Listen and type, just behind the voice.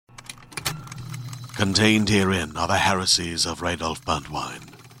Contained herein are the heresies of Radolf Burntwine,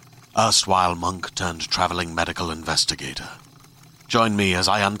 erstwhile monk turned traveling medical investigator. Join me as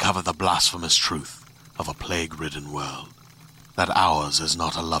I uncover the blasphemous truth of a plague-ridden world, that ours is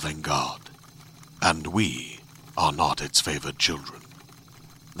not a loving God, and we are not its favored children.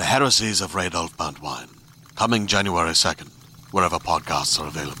 The heresies of Radolf Burntwine, coming January 2nd, wherever podcasts are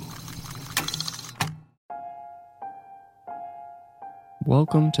available.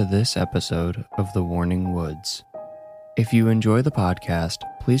 Welcome to this episode of The Warning Woods. If you enjoy the podcast,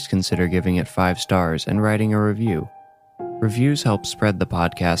 please consider giving it 5 stars and writing a review. Reviews help spread the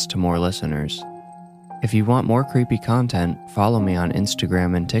podcast to more listeners. If you want more creepy content, follow me on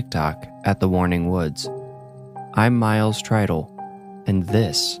Instagram and TikTok at The Warning Woods. I'm Miles Tritle, and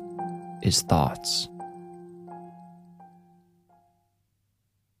this is Thoughts.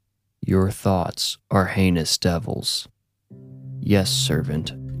 Your thoughts are heinous devils. Yes,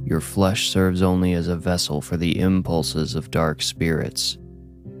 servant, your flesh serves only as a vessel for the impulses of dark spirits.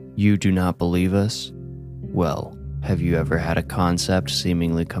 You do not believe us? Well, have you ever had a concept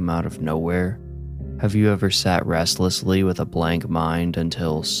seemingly come out of nowhere? Have you ever sat restlessly with a blank mind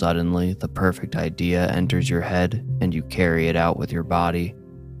until suddenly the perfect idea enters your head and you carry it out with your body?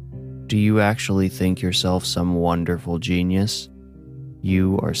 Do you actually think yourself some wonderful genius?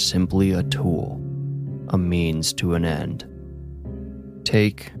 You are simply a tool, a means to an end.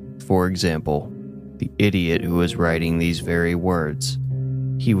 Take, for example, the idiot who was writing these very words.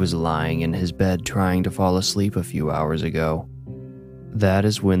 He was lying in his bed trying to fall asleep a few hours ago. That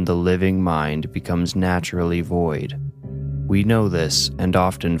is when the living mind becomes naturally void. We know this and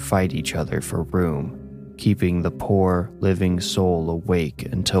often fight each other for room, keeping the poor, living soul awake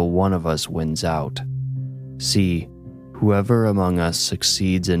until one of us wins out. See, whoever among us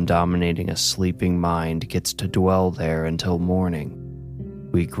succeeds in dominating a sleeping mind gets to dwell there until morning.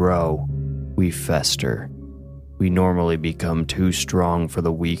 We grow, we fester. We normally become too strong for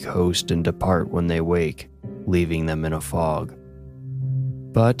the weak host and depart when they wake, leaving them in a fog.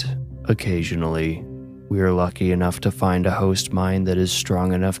 But, occasionally, we are lucky enough to find a host mind that is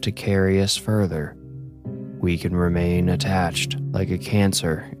strong enough to carry us further. We can remain attached like a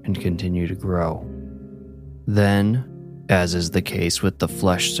cancer and continue to grow. Then, as is the case with the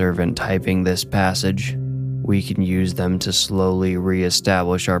flesh servant typing this passage, we can use them to slowly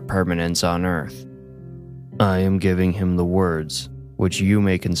re-establish our permanence on Earth. I am giving him the words, which you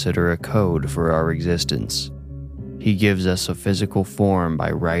may consider a code for our existence. He gives us a physical form by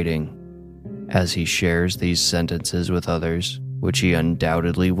writing. As he shares these sentences with others, which he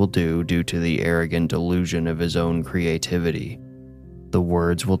undoubtedly will do due to the arrogant delusion of his own creativity, the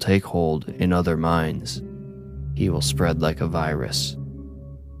words will take hold in other minds. He will spread like a virus.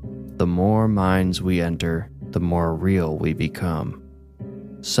 The more minds we enter, the more real we become.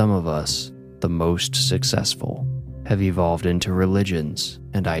 Some of us, the most successful, have evolved into religions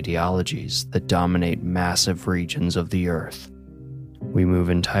and ideologies that dominate massive regions of the earth. We move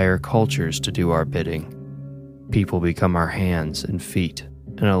entire cultures to do our bidding. People become our hands and feet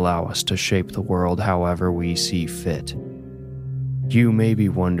and allow us to shape the world however we see fit. You may be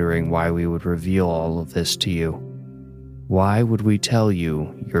wondering why we would reveal all of this to you. Why would we tell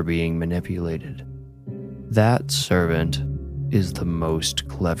you you're being manipulated? That, servant, is the most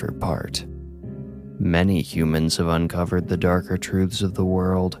clever part. Many humans have uncovered the darker truths of the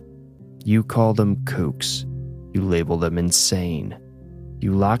world. You call them kooks. You label them insane.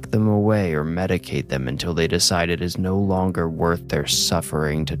 You lock them away or medicate them until they decide it is no longer worth their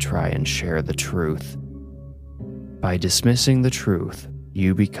suffering to try and share the truth. By dismissing the truth,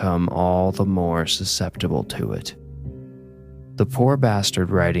 you become all the more susceptible to it. The poor bastard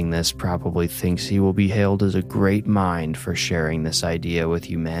writing this probably thinks he will be hailed as a great mind for sharing this idea with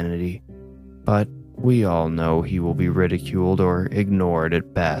humanity, but we all know he will be ridiculed or ignored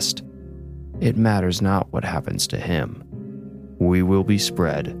at best. It matters not what happens to him. We will be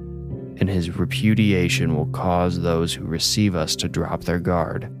spread, and his repudiation will cause those who receive us to drop their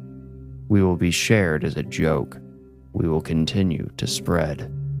guard. We will be shared as a joke. We will continue to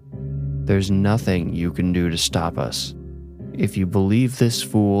spread. There's nothing you can do to stop us. If you believe this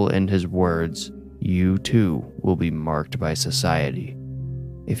fool and his words, you too will be marked by society.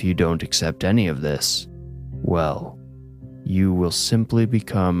 If you don't accept any of this, well, you will simply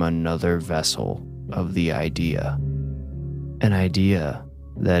become another vessel of the idea. An idea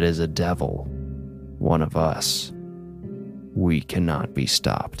that is a devil, one of us. We cannot be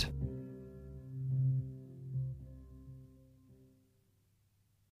stopped.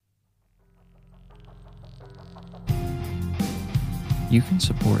 You can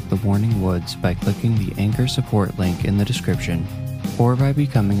support The Warning Woods by clicking the Anchor support link in the description or by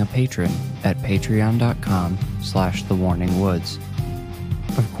becoming a patron at patreon.com/thewarningwoods.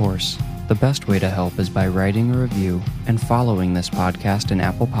 Of course, the best way to help is by writing a review and following this podcast in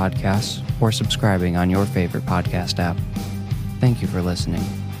Apple Podcasts or subscribing on your favorite podcast app. Thank you for listening.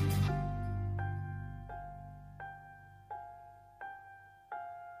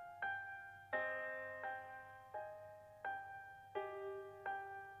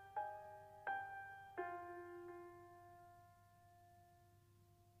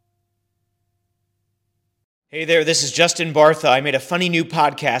 Hey there, this is Justin Bartha. I made a funny new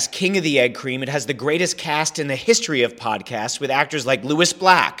podcast, King of the Egg Cream. It has the greatest cast in the history of podcasts with actors like Louis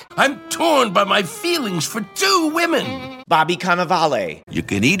Black, I'm torn by my feelings for two women. Bobby Cannavale, You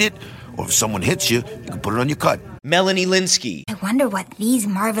can eat it, or if someone hits you, you can put it on your cut. Melanie Linsky, I wonder what these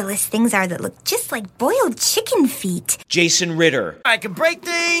marvelous things are that look just like boiled chicken feet. Jason Ritter, I can break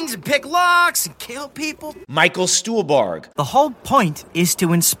things and pick locks and kill people. Michael Stuhlbarg, The whole point is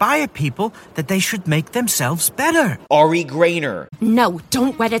to inspire people that they should make themselves better. Ari Grainer, No,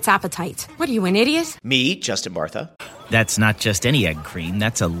 don't whet its appetite. What are you, an idiot? me, Justin Bartha, That's not just any egg cream,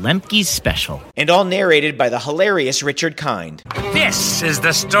 that's a Lemke's special. and all narrated by the hilarious Richard Kind. This is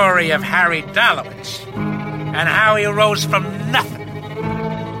the story of Harry Dalowitz and how he rose from nothing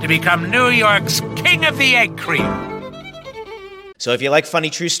to become New York's King of the Egg Cream. So if you like funny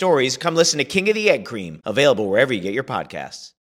true stories, come listen to King of the Egg Cream, available wherever you get your podcasts.